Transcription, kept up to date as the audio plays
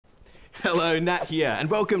Hello, Nat here, and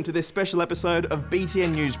welcome to this special episode of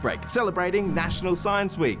BTN Newsbreak, celebrating National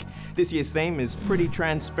Science Week. This year's theme is pretty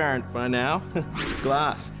transparent by now,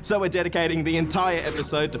 glass. So we're dedicating the entire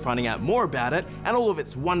episode to finding out more about it and all of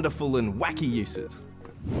its wonderful and wacky uses.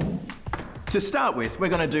 To start with, we're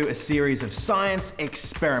going to do a series of science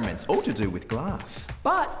experiments, all to do with glass.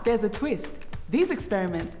 But there's a twist. These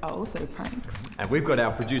experiments are also pranks. And we've got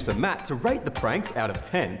our producer Matt to rate the pranks out of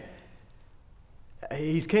 10.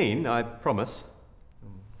 He's keen, I promise.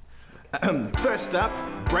 First up,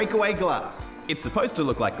 breakaway glass. It's supposed to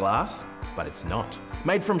look like glass, but it's not.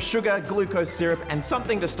 Made from sugar, glucose syrup, and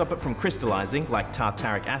something to stop it from crystalising, like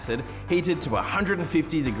tartaric acid, heated to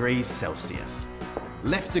 150 degrees Celsius.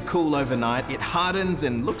 Left to cool overnight, it hardens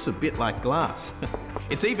and looks a bit like glass.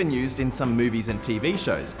 It's even used in some movies and TV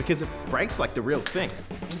shows because it breaks like the real thing.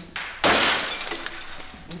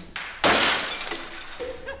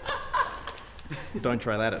 Don't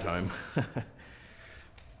try that at home.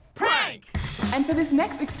 Prank! And for this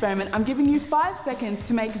next experiment, I'm giving you 5 seconds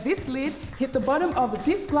to make this lid hit the bottom of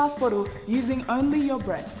this glass bottle using only your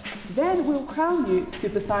breath. Then we'll crown you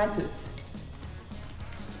super scientist.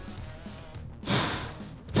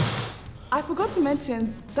 I forgot to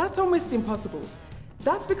mention, that's almost impossible.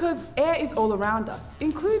 That's because air is all around us,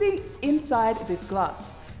 including inside this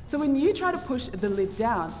glass. So when you try to push the lid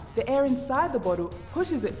down, the air inside the bottle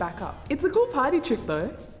pushes it back up. It's a cool party trick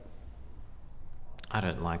though. I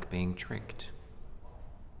don't like being tricked.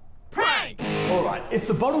 Prank! Alright, if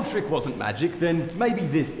the bottle trick wasn't magic, then maybe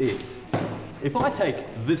this is. If I take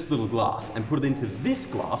this little glass and put it into this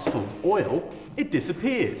glass full of oil, it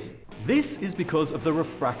disappears. This is because of the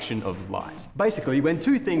refraction of light. Basically, when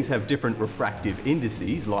two things have different refractive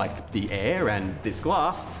indices, like the air and this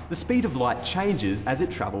glass, the speed of light changes as it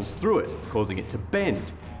travels through it, causing it to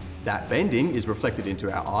bend. That bending is reflected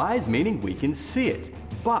into our eyes, meaning we can see it.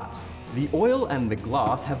 But the oil and the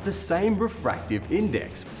glass have the same refractive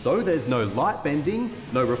index, so there's no light bending,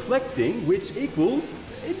 no reflecting, which equals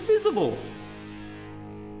invisible.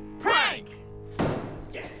 Prank!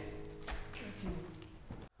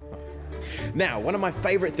 Now, one of my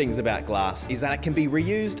favourite things about glass is that it can be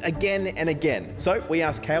reused again and again. So we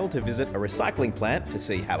asked Kale to visit a recycling plant to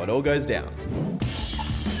see how it all goes down.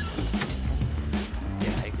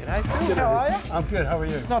 G'day, Phil. How are you? I'm good, how are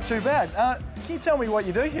you? Not too bad. Can you tell me what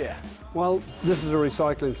you do here? Well, this is a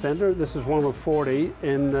recycling centre. This is one of 40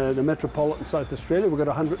 in the metropolitan South Australia. We've got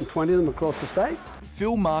 120 of them across the state.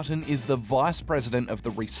 Phil Martin is the Vice President of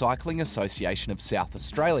the Recycling Association of South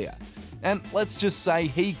Australia. And let's just say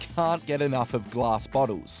he can't get enough of glass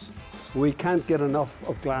bottles. We can't get enough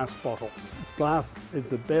of glass bottles. Glass is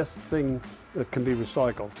the best thing that can be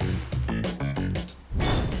recycled.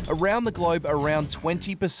 Around the globe, around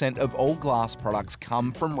 20% of all glass products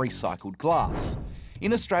come from recycled glass.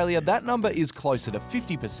 In Australia, that number is closer to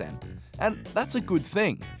 50%. And that's a good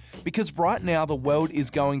thing, because right now the world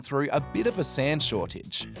is going through a bit of a sand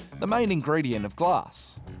shortage, the main ingredient of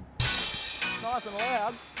glass. Nice and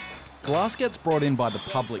loud. Glass gets brought in by the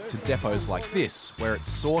public to depots like this, where it's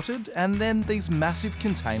sorted and then these massive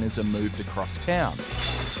containers are moved across town.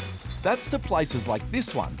 That's to places like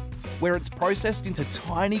this one, where it's processed into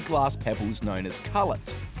tiny glass pebbles known as cullet,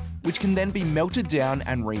 which can then be melted down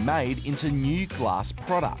and remade into new glass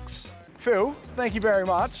products. Phil, thank you very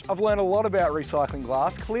much. I've learned a lot about recycling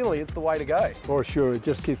glass. Clearly, it's the way to go. For sure, it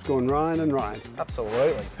just keeps going round and round.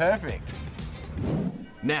 Absolutely. Perfect.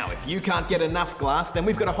 Now, if you can't get enough glass, then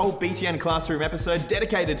we've got a whole BTN Classroom episode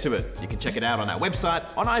dedicated to it. You can check it out on our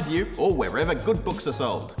website, on iView, or wherever good books are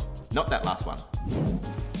sold. Not that last one.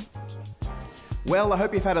 Well, I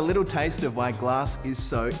hope you've had a little taste of why glass is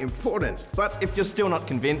so important. But if you're still not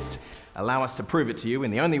convinced, allow us to prove it to you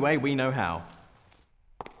in the only way we know how.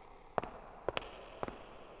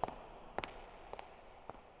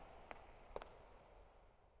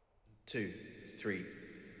 Two, three.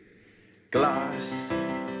 Glass,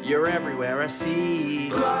 you're everywhere I see.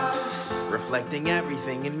 Glass, reflecting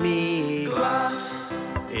everything in me. Glass,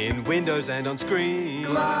 In windows and on screens.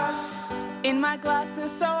 glass, In my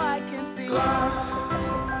glasses so I can see. glass.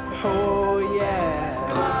 Oh yeah.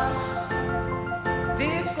 Glass.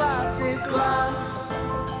 This glass is glass.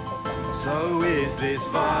 So is this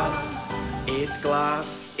vase. It's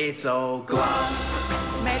glass, it's all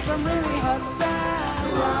glass. Made from really hot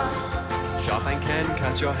sand. Glass, Sharp and can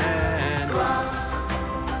cut your hand.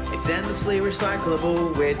 glass. It's endlessly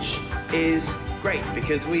recyclable, which is great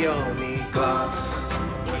because we all need glass.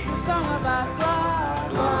 It's a song about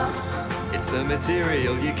glass. Glass, It's the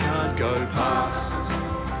material you can't go past.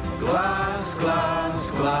 glass,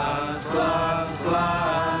 glass, glass, glass,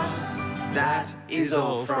 glass. That is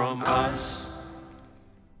all from us.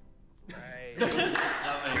 Yay!